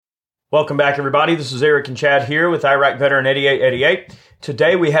Welcome back, everybody. This is Eric and Chad here with Iraq Veteran 8888.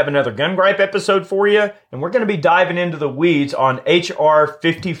 Today we have another Gun Gripe episode for you, and we're going to be diving into the weeds on H.R.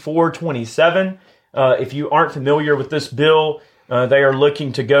 5427. If you aren't familiar with this bill, they are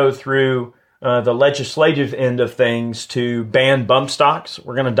looking to go through the legislative end of things to ban bump stocks.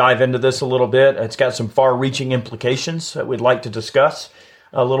 We're going to dive into this a little bit. It's got some far-reaching implications that we'd like to discuss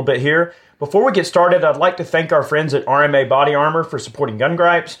a little bit here. Before we get started, I'd like to thank our friends at RMA Body Armor for supporting Gun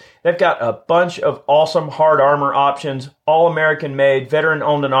Gripes. They've got a bunch of awesome hard armor options, all American made, veteran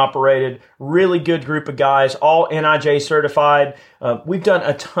owned and operated, really good group of guys, all NIJ certified. We've done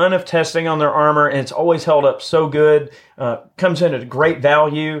a ton of testing on their armor and it's always held up so good. Comes in at a great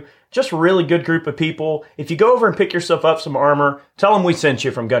value. Just a really good group of people. If you go over and pick yourself up some armor, tell them we sent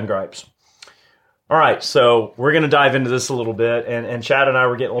you from Gun Gripes. All right, so we're going to dive into this a little bit, and Chad and I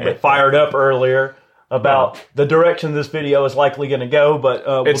were getting a little bit fired up earlier about the direction this video is likely going to go, but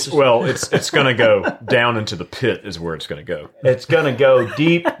it's going to go down into the pit is where it's going to go. It's going to go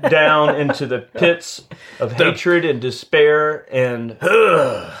deep down into the pits of hatred and despair and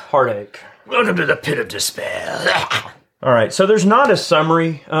heartache. Welcome to the pit of despair. All right, so there's not a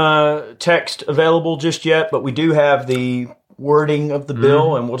summary text available just yet, but we do have the wording of the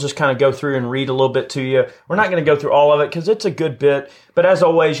bill, and we'll just kind of go through and read a little bit to you. We're not going to go through all of it because it's a good bit, but as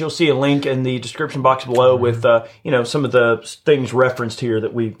always, you'll see a link in the description box below with some of the things referenced here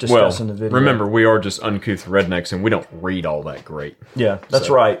that we've discussed in the video. Remember, we are just uncouth rednecks, and we don't read all that great. Yeah, that's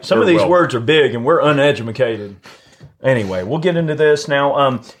right. Some of these words are big, and we're uneducated. Anyway, we'll get into this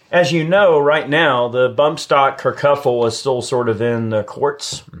now. As you know, right now, the bump stock kerfuffle is still sort of in the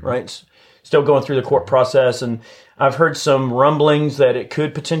courts, right? It's still going through the court process, and I've heard some rumblings that it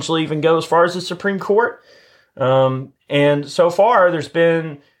could potentially even go as far as the Supreme Court. And so far, there's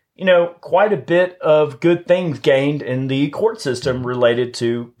been, quite a bit of good things gained in the court system related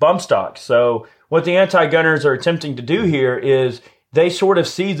to bump stocks. So what the anti-gunners are attempting to do here is they sort of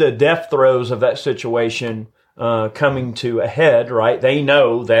see the death throes of that situation coming to a head, right? They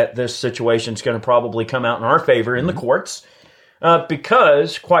know that this situation is going to probably come out in our favor in the courts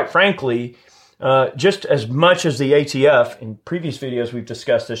because, quite frankly, just as much as the ATF, in previous videos we've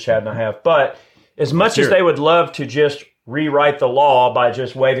discussed this, Chad and I have, but as much as they would love to just rewrite the law by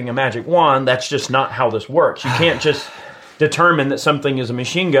just waving a magic wand, that's just not how this works. You can't just determine that something is a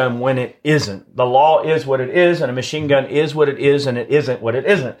machine gun when it isn't. The law is what it is, and a machine gun is what it is, and it isn't what it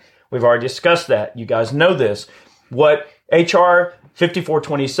isn't. We've already discussed that. You guys know this. What H.R.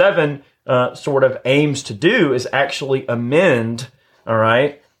 5427 sort of aims to do is actually amend, all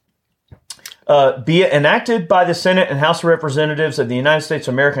right, be it enacted by the Senate and House of Representatives of the United States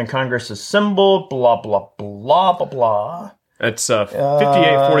of America and Congress assembled, blah, blah, blah, blah, blah. It's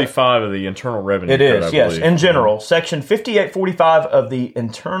 5845 of the Internal Revenue Code, It is, yes. In general, Section 5845 of the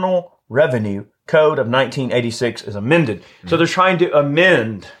Internal Revenue Code of 1986 is amended. So they're trying to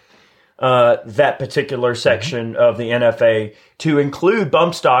amend that particular section of the NFA to include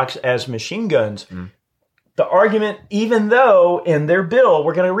bump stocks as machine guns. The argument, even though in their bill,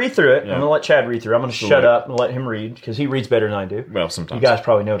 we're going to read through it. Yeah. I'm going to let Chad read through it. I'm going to shut up and let him read because he reads better than I do. Well, sometimes. You guys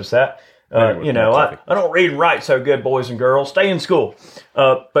probably noticed that. I don't read and write so good, boys and girls. Stay in school.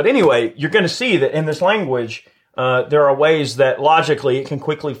 But anyway, you're going to see that in this language, there are ways that logically it can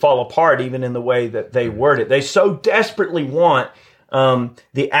quickly fall apart even in the way that they word it. They so desperately want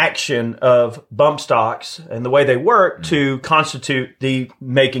the action of bump stocks and the way they work to constitute the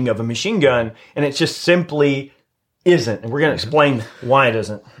making of a machine gun, and it just simply isn't. And we're going to explain why it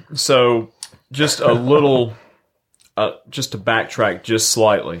isn't. So, just a little, just to backtrack just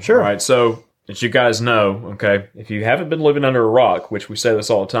slightly. Sure. Right. So, as you guys know, okay, if you haven't been living under a rock, which we say this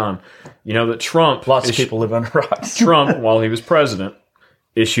all the time, you know that Trump... Lots of people live under rocks. Trump, while he was president,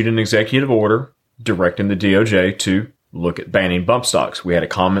 issued an executive order directing the DOJ to look at banning bump stocks. We had a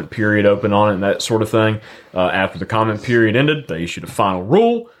comment period open on it and that sort of thing. After the comment period ended, they issued a final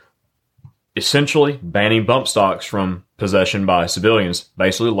rule, essentially banning bump stocks from possession by civilians,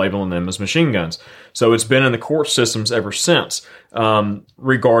 basically labeling them as machine guns. So it's been in the court systems ever since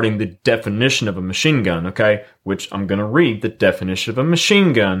regarding the definition of a machine gun, okay, which I'm going to read the definition of a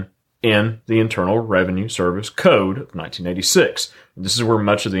machine gun in the Internal Revenue Service Code of 1986. This is where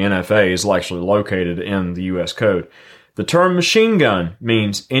much of the NFA is actually located in the U.S. Code. The term machine gun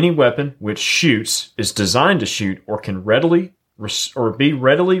means any weapon which shoots, is designed to shoot, or can readily be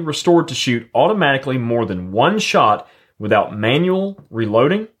readily restored to shoot automatically more than one shot without manual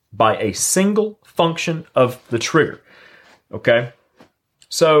reloading by a single function of the trigger. Okay?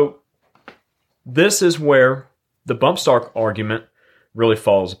 So, this is where the bump stock argument really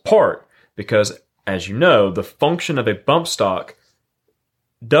falls apart because, as you know, the function of a bump stock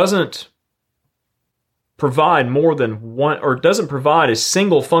doesn't provide more than one, or doesn't provide a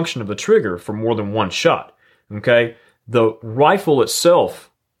single function of the trigger for more than one shot. Okay? The rifle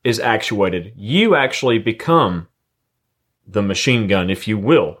itself is actuated. You actually become the machine gun, if you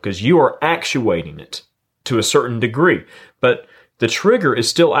will, because you are actuating it to a certain degree. But the trigger is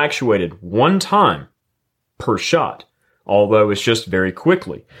still actuated one time per shot, although it's just very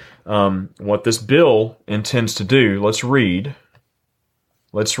quickly. What this bill intends to do, let's read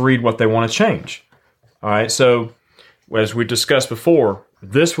what they want to change. All right, so as we discussed before,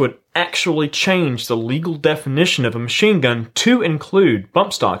 this would actually change the legal definition of a machine gun to include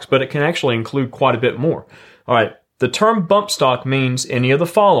bump stocks, but it can actually include quite a bit more. All right, the term bump stock means any of the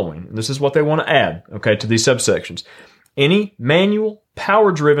following. This is what they want to add, okay, to these subsections. Any manual,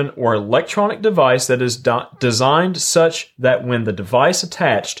 power-driven, or electronic device that is designed such that when the device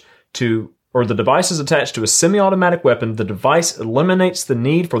attached to, or the device is attached to a semi-automatic weapon, the device eliminates the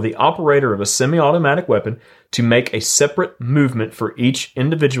need for the operator of a semi-automatic weapon to make a separate movement for each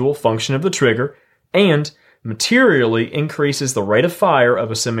individual function of the trigger, and materially increases the rate of fire of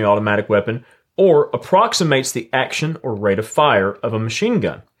a semi-automatic weapon, or approximates the action or rate of fire of a machine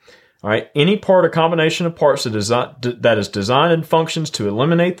gun. All right, any part or combination of parts that is designed and functions to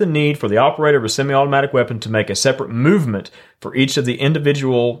eliminate the need for the operator of a semi-automatic weapon to make a separate movement for each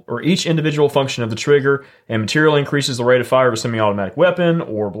individual function of the trigger, and materially increases the rate of fire of a semi-automatic weapon,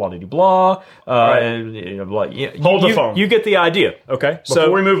 or blah blah blah. Hold the phone. You get the idea. Okay,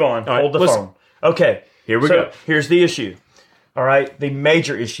 before we move on, hold the phone. Okay, here we go. Here's the issue. All right, the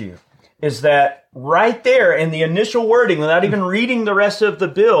major issue is that right there in the initial wording, without even reading the rest of the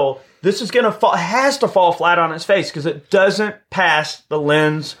bill, this is going to has to fall flat on its face because it doesn't pass the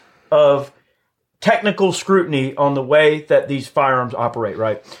lens of technical scrutiny on the way that these firearms operate,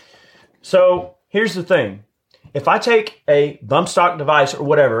 right? So here's the thing. If I take a bump stock device or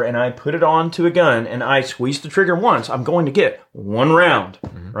whatever and I put it onto a gun and I squeeze the trigger once, I'm going to get one round,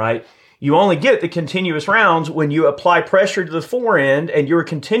 right? You only get the continuous rounds when you apply pressure to the forend and you're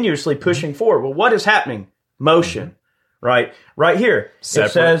continuously pushing forward. Well, what is happening? Motion, right? Right here. Separate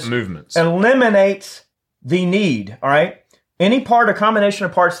it says movements. Eliminates the need, all right? Any part or combination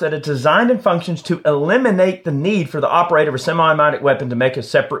of parts that are designed and functions to eliminate the need for the operator of a semi-automatic weapon to make a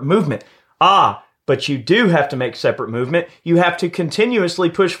separate movement. But you do have to make separate movement. You have to continuously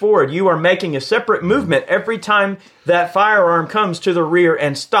push forward. You are making a separate movement every time that firearm comes to the rear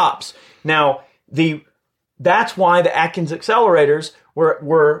and stops. Now, that's why the Atkins accelerators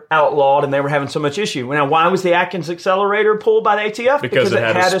were outlawed and they were having so much issue. Now, why was the Atkins accelerator pulled by the ATF? Because it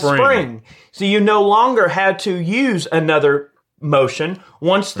had a spring. So you no longer had to use another motion.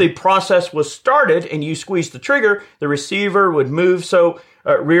 Once the process was started and you squeezed the trigger, the receiver would move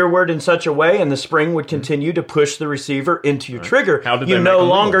rearward in such a way, and the spring would continue to push the receiver into your trigger. How did you they no make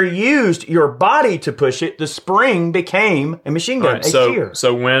longer used your body to push it. The spring became a machine gun. Right,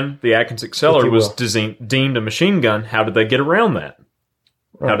 so when the Atkins accelerator was deemed a machine gun, how did they get around that?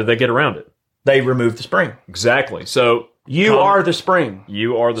 Right. How did they get around it? They removed the spring. Exactly. So you are the spring.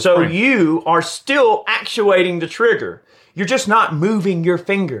 You are the spring. So you are still actuating the trigger. You're just not moving your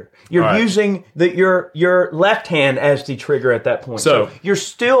finger. You're using your left hand as the trigger at that point. So you're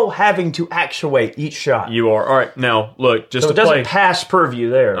still having to actuate each shot. You are. All right. Now, look, just so it doesn't pass purview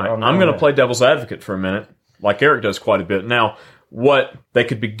there. Right, I'm going to play devil's advocate for a minute, like Eric does quite a bit. Now, what they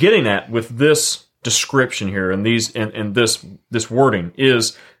could be getting at with this description here and this wording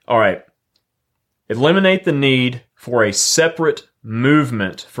is, all right, eliminate the need for a separate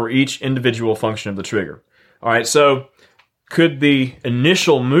movement for each individual function of the trigger. All right, so could the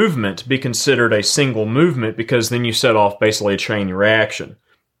initial movement be considered a single movement because then you set off basically a chain reaction?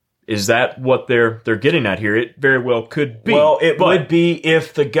 Is that what they're getting at here? It very well could be. Well, it would be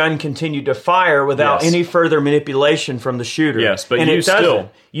if the gun continued to fire without any further manipulation from the shooter. Yes, but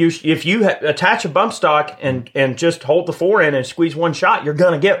if you attach a bump stock and just hold the forend and squeeze one shot, you're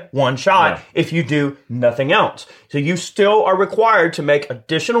going to get one shot if you do nothing else. So you still are required to make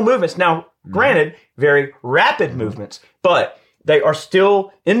additional movements. Now, granted, very rapid movements, but they are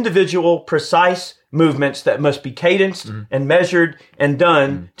still individual, precise movements that must be cadenced and measured and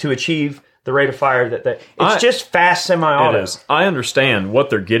done to achieve the rate of fire it's just fast semi-auto. It is. I understand what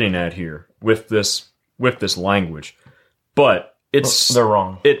they're getting at here with this language, but they're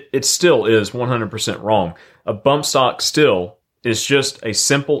wrong. It still is 100% wrong. A bump stock still is just a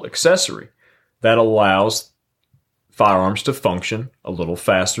simple accessory that allows firearms to function a little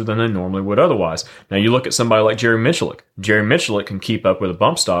faster than they normally would otherwise. Now, you look at somebody like Jerry Miculek. Jerry Miculek can keep up with a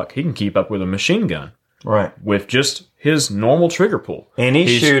bump stock. He can keep up with a machine gun. Right. With just his normal trigger pull. Any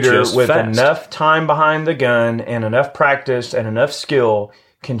shooter with enough time behind the gun and enough practice and enough skill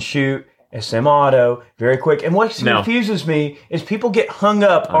can shoot a semi-auto very quick. And what confuses me is people get hung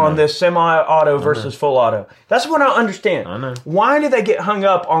up on this semi-auto versus full auto. That's what I don't understand. I know. Why do they get hung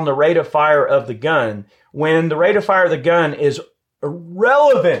up on the rate of fire of the gun when the rate of fire of the gun is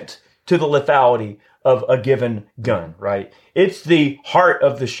irrelevant to the lethality of a given gun, right? It's the heart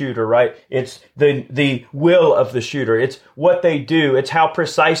of the shooter, right? It's the will of the shooter. It's what they do. It's how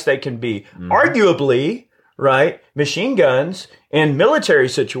precise they can be. Arguably, right, machine guns in military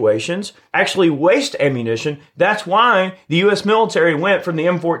situations actually waste ammunition. That's why the U.S. military went from the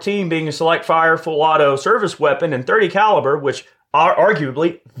M14 being a select fire, full auto service weapon and 30 caliber, which are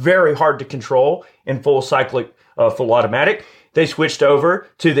arguably very hard to control in full cyclic, full automatic. They switched over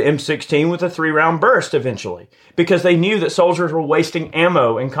to the M16 with a 3-round burst eventually because they knew that soldiers were wasting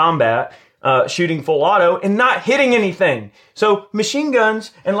ammo in combat, shooting full auto and not hitting anything. So machine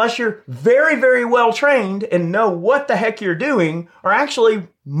guns, unless you're very, very well trained and know what the heck you're doing, are actually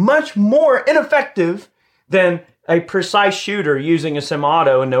much more ineffective than a precise shooter using a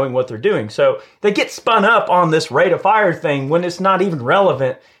semi-auto and knowing what they're doing. So they get spun up on this rate of fire thing when it's not even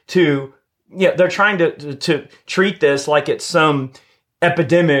relevant to, they're trying to treat this like it's some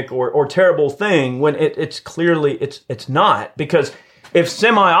epidemic or terrible thing when it's clearly it's not. Because if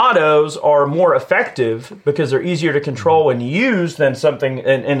semi-autos are more effective because they're easier to control and use than something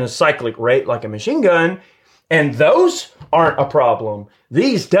in a cyclic rate like a machine gun, and those aren't a problem,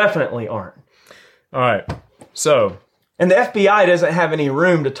 these definitely aren't. All right. So, and the FBI doesn't have any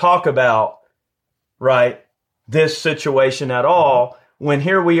room to talk about, right, this situation at all. When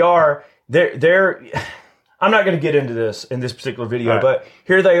here we are, they're I'm not going to get into this in this particular video, right, but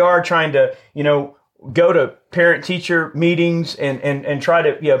here they are trying to, go to parent-teacher meetings and try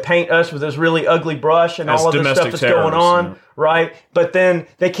to, paint us with this really ugly brush and all of the stuff that's going on, right? But then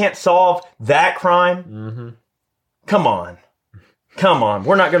they can't solve that crime. Mm-hmm. Come on.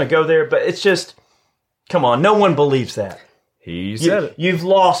 We're not going to go there, but it's just. Come on, no one believes that. He said it. You've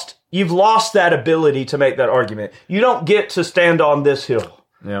lost that ability to make that argument. You don't get to stand on this hill.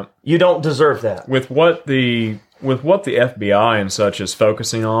 Yeah. You don't deserve that. With what the FBI and such is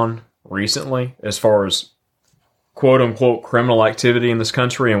focusing on recently, as far as quote unquote criminal activity in this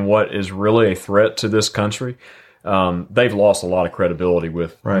country and what is really a threat to this country, they've lost a lot of credibility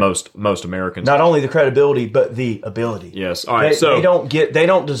with most Americans. Not only the credibility, but the ability. Yes. All right. So they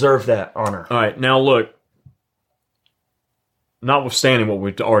don't deserve that honor. All right. Now look. Notwithstanding what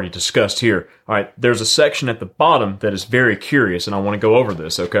we've already discussed here, all right, there's a section at the bottom that is very curious, and I want to go over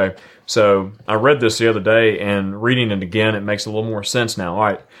this, okay? So I read this the other day, and reading it again, it makes a little more sense now. All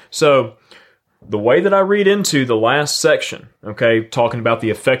right, so the way that I read into the last section, okay, talking about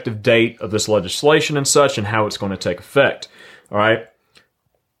the effective date of this legislation and such and how it's going to take effect, all right?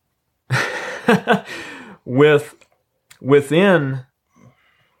 Within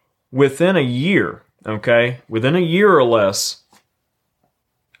a year, okay, within a year or less,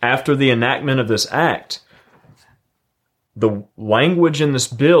 after the enactment of this act, the language in this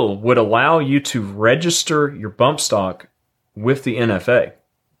bill would allow you to register your bump stock with the NFA.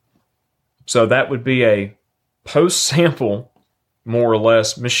 So that would be a post-sample, more or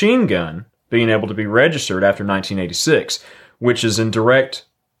less, machine gun being able to be registered after 1986, which is in direct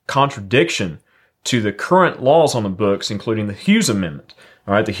contradiction to the current laws on the books, including the Hughes Amendment.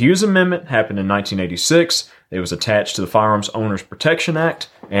 All right, the Hughes Amendment happened in 1986. It was attached to the Firearms Owners Protection Act,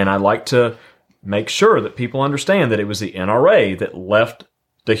 and I like to make sure that people understand that it was the NRA that left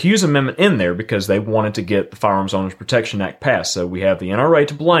the Hughes Amendment in there because they wanted to get the Firearms Owners Protection Act passed. So we have the NRA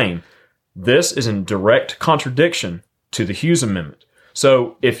to blame. This is in direct contradiction to the Hughes Amendment.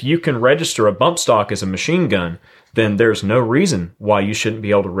 So if you can register a bump stock as a machine gun, then there's no reason why you shouldn't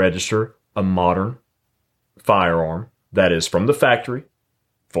be able to register a modern firearm that is from the factory,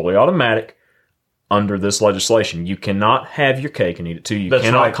 fully automatic, under this legislation. You cannot have your cake and eat it too. You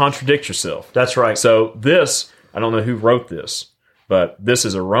cannot contradict yourself. That's right. So this, I don't know who wrote this, but this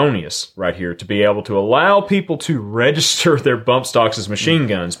is erroneous right here to be able to allow people to register their bump stocks as machine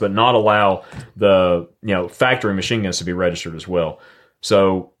guns, but not allow the factory machine guns to be registered as well.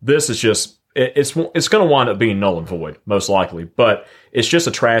 So this is just, it's going to wind up being null and void, most likely, but it's just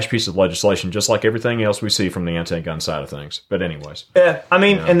a trash piece of legislation, just like everything else we see from the anti-gun side of things. But anyways. Yeah, I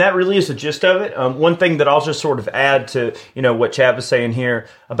mean, and that really is the gist of it. One thing that I'll just sort of add to, what Chad was saying here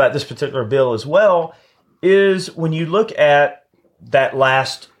about this particular bill as well is when you look at that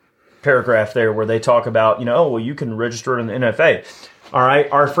last paragraph there where they talk about, you can register it in the NFA. All right,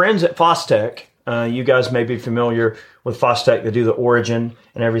 our friends at FOSTEC, you guys may be familiar with FOSTEC. They do the Origin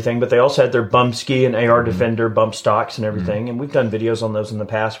and everything, but they also had their Bumsky and AR Defender bump stocks and everything. And we've done videos on those in the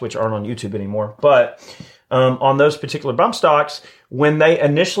past, which aren't on YouTube anymore. But on those particular bump stocks, when they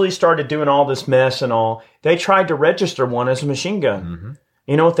initially started doing all this mess and all, they tried to register one as a machine gun. Mm-hmm.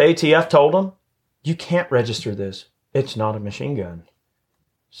 You know what the ATF told them? You can't register this. It's not a machine gun.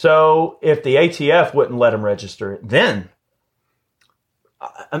 So if the ATF wouldn't let them register it, then,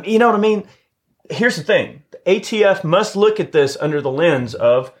 you know what I mean? Here's the thing. The ATF must look at this under the lens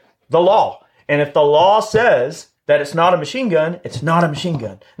of the law. And if the law says that it's not a machine gun, it's not a machine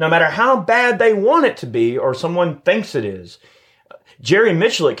gun. No matter how bad they want it to be or someone thinks it is. Jerry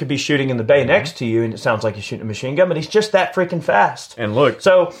Michelet could be shooting in the bay next to you, and it sounds like he's shooting a machine gun, but he's just that freaking fast. And look.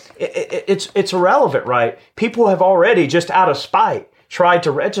 So it's irrelevant, right? People have already, just out of spite, tried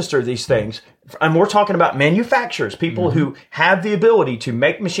to register these things. And we're talking about manufacturers, people who have the ability to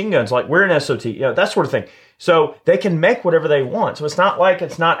make machine guns, like we're an SOT, that sort of thing. So they can make whatever they want. So it's not like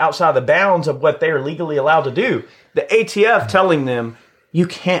it's not outside the bounds of what they are legally allowed to do. The ATF telling them, you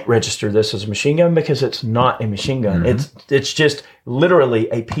can't register this as a machine gun because it's not a machine gun. It's just literally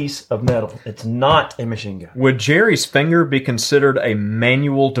a piece of metal. It's not a machine gun. Would Jerry's finger be considered a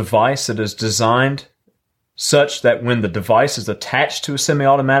manual device that is designed such that when the device is attached to a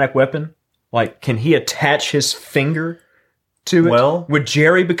semi-automatic weapon, like, can he attach his finger to it? Well, would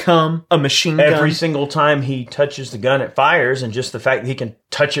Jerry become a machine gun? Every single time he touches the gun, it fires, and just the fact that he can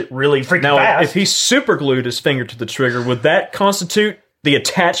touch it really freaking now, fast. If he super glued his finger to the trigger, would that constitute the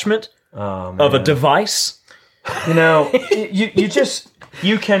attachment of a device? You know,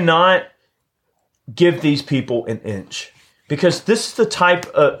 you cannot give these people an inch. Because this is the type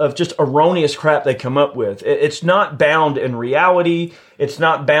of just erroneous crap they come up with. It's not bound in reality. It's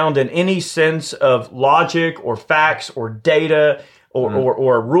not bound in any sense of logic or facts or data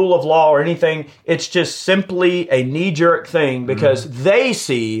or a rule of law or anything. It's just simply a knee-jerk thing because they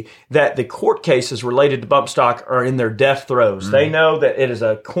see that the court cases related to bump stock are in their death throes. They know that it is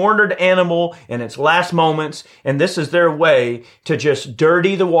a cornered animal in its last moments, and this is their way to just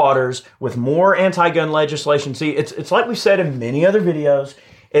dirty the waters with more anti-gun legislation. See, it's like we've said in many other videos.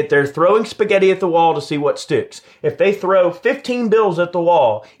 They're throwing spaghetti at the wall to see what sticks. If they throw 15 bills at the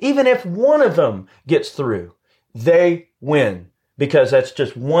wall, even if one of them gets through, they win. Because that's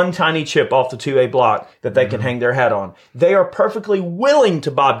just one tiny chip off the 2A block that they can hang their hat on. They are perfectly willing to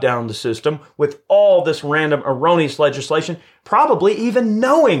bob down the system with all this random erroneous legislation, probably even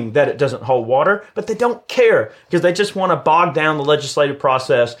knowing that it doesn't hold water, but they don't care because they just want to bog down the legislative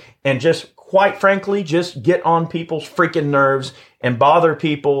process and just, quite frankly, just get on people's freaking nerves and bother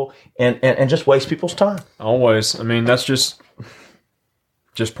people and just waste people's time. Always. I mean, that's just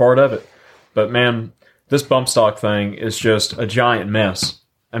part of it. But man, this bump stock thing is just a giant mess.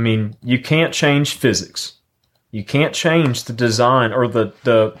 I mean, you can't change physics. You can't change the design or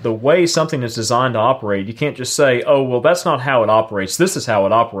the way something is designed to operate. You can't just say, oh, well, that's not how it operates. This is how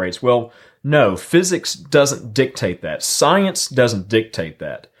it operates. Well, no, physics doesn't dictate that. Science doesn't dictate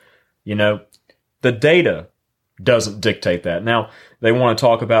that. You know, the data doesn't dictate that. Now, they want to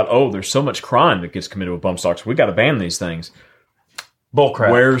talk about, oh, there's so much crime that gets committed with bump stocks. We got to ban these things.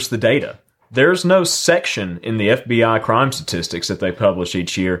 Bullcrap. Where's the data? There's no section in the FBI crime statistics that they publish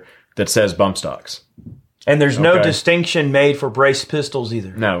each year that says bump stocks. And there's no distinction made for brace pistols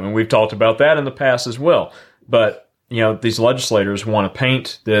either. No, and we've talked about that in the past as well. But, you know, these legislators want to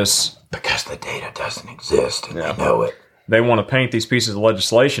paint this... Because the data doesn't exist and they know it. They want to paint these pieces of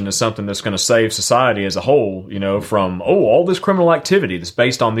legislation as something that's going to save society as a whole, you know, from, all this criminal activity that's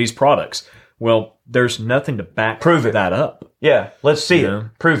based on these products. Well, there's nothing to back that up. Yeah, let's see it.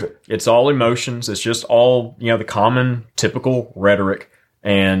 Prove it. It's all emotions. It's just all, you know, the common, typical rhetoric.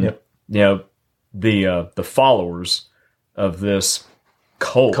 And, you know, the followers of this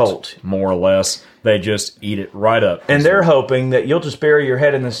cult, more or less, they just eat it right up. And they're hoping that you'll just bury your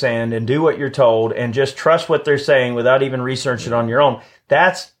head in the sand and do what you're told and just trust what they're saying without even researching it on your own.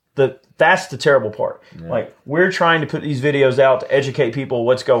 That's the terrible part. Yeah. Like, we're trying to put these videos out to educate people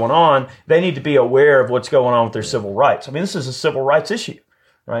what's going on. They need to be aware of what's going on with their civil rights. I mean, this is a civil rights issue,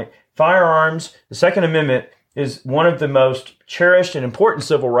 right? Firearms, the Second Amendment is one of the most cherished and important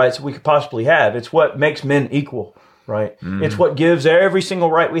civil rights we could possibly have. It's what makes men equal, right? Mm-hmm. It's what gives every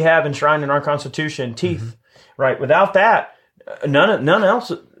single right we have enshrined in our Constitution teeth, right? Without that, none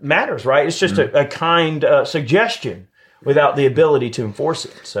else matters, right? It's just a kind suggestion without the ability to enforce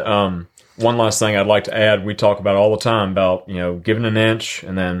it. So, one last thing I'd like to add, we talk about all the time about, you know, giving an inch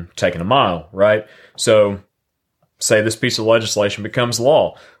and then taking a mile, right? So, say this piece of legislation becomes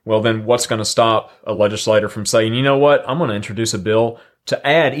law. Well, then what's going to stop a legislator from saying, you know what, I'm going to introduce a bill to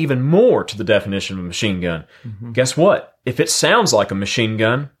add even more to the definition of a machine gun? Mm-hmm. Guess what? If it sounds like a machine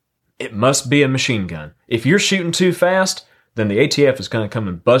gun, it must be a machine gun. If you're shooting too fast, then the ATF is going to come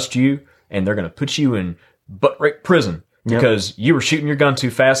and bust you, and they're going to put you in butt rape prison because you were shooting your gun too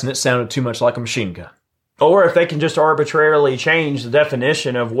fast and it sounded too much like a machine gun. Or if they can just arbitrarily change the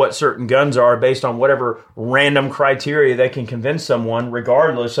definition of what certain guns are based on whatever random criteria they can convince someone,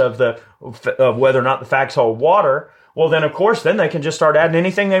 regardless of whether or not the facts hold water, well, then, of course, then they can just start adding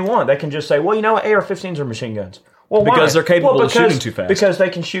anything they want. They can just say, well, you know what, AR-15s are machine guns. Well, why? Because they're capable of shooting too fast. Because they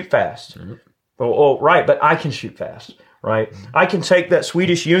can shoot fast. Mm-hmm. Well, right, but I can shoot fast, right? Mm-hmm. I can take that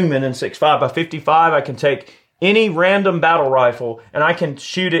Swedish Ljungman in 6.5x55. I can take any random battle rifle, and I can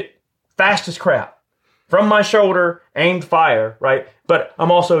shoot it fast as crap. From my shoulder, aimed fire, right? But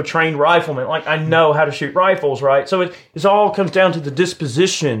I'm also a trained rifleman. Like, I know how to shoot rifles, right? So it all comes down to the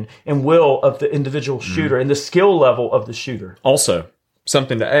disposition and will of the individual shooter and the skill level of the shooter. Also,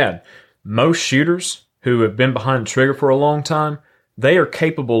 something to add. Most shooters who have been behind the trigger for a long time, they are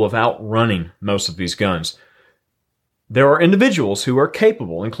capable of outrunning most of these guns. There are individuals who are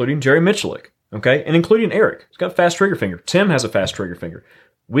capable, including Jerry Michalik, okay? And including Eric. He's got a fast trigger finger. Tim has a fast trigger finger.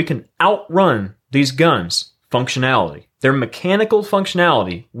 We can outrun these guns' functionality. Their mechanical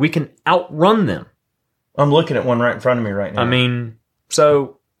functionality, we can outrun them. I'm looking at one right in front of me right now. I mean,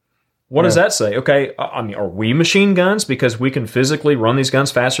 so what does that say? Okay, I mean, are we machine guns because we can physically run these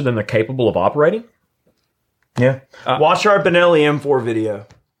guns faster than they're capable of operating? Yeah. Watch our Benelli M4 video.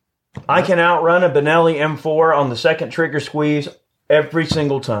 I can outrun a Benelli M4 on the second trigger squeeze every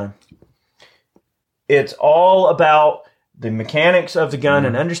single time. It's all about the mechanics of the gun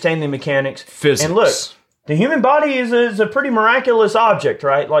and understanding the mechanics. Physics. And look, the human body is a pretty miraculous object,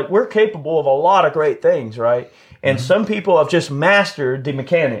 right? Like, we're capable of a lot of great things, right? And some people have just mastered the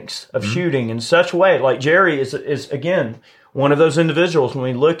mechanics of shooting in such a way. Like, Jerry is again, one of those individuals. When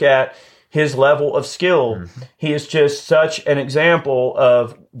we look at his level of skill, he is just such an example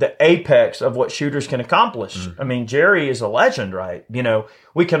of the apex of what shooters can accomplish. I mean, Jerry is a legend, right? You know,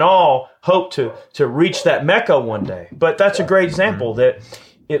 we can all hope to reach that Mecca one day. But that's a great example that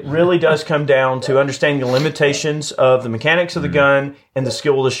it really does come down to understanding the limitations of the mechanics of the gun and the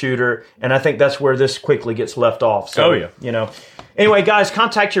skill of the shooter. And I think that's where this quickly gets left off. So, you know. Anyway, guys,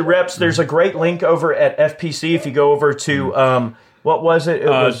 contact your reps. There's a great link over at FPC if you go over to... what was it? It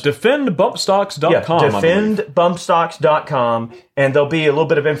was defendbumpstocks.com. Defendbumpstocks.com. And there'll be a little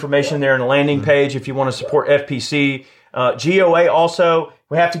bit of information there in the landing page if you want to support FPC. GOA also,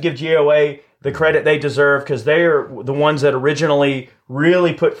 we have to give GOA the credit they deserve because they are the ones that originally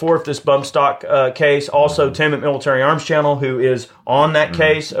really put forth this bump stock case. Also, Tim at Military Arms Channel, who is on that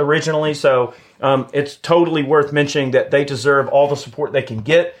case originally. So it's totally worth mentioning that they deserve all the support they can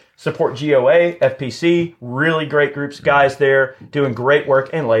get. Support GOA, FPC, really great groups of guys there doing great work,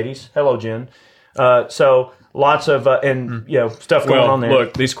 and ladies. Hello, Jen. So lots of stuff going on there.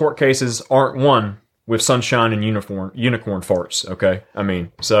 Look, these court cases aren't won with sunshine and unicorn farts. Okay, I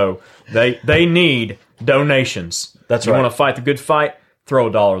mean, so they need donations. That's right. You want to fight the good fight?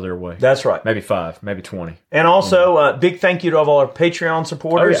 Throw $1 their way. That's right. Maybe 5, maybe 20. And also, big thank you to all our Patreon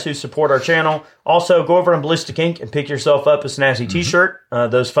supporters who support our channel. Also, go over on Ballistic Ink and pick yourself up a snazzy t-shirt.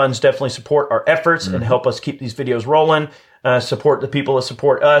 Those funds definitely support our efforts and help us keep these videos rolling. Support the people that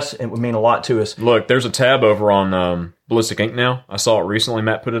support us. It would mean a lot to us. Look, there's a tab over on Ballistic Ink now. I saw it recently.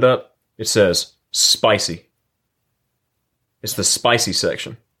 Matt put it up. It says, spicy. It's the spicy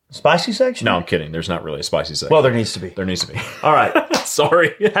section. Spicy section? No, I'm kidding. There's not really a spicy section. Well, there needs to be. There needs to be. All right.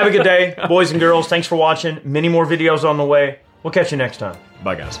 Sorry. Have a good day, boys and girls. Thanks for watching. Many more videos on the way. We'll catch you next time.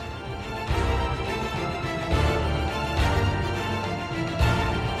 Bye, guys.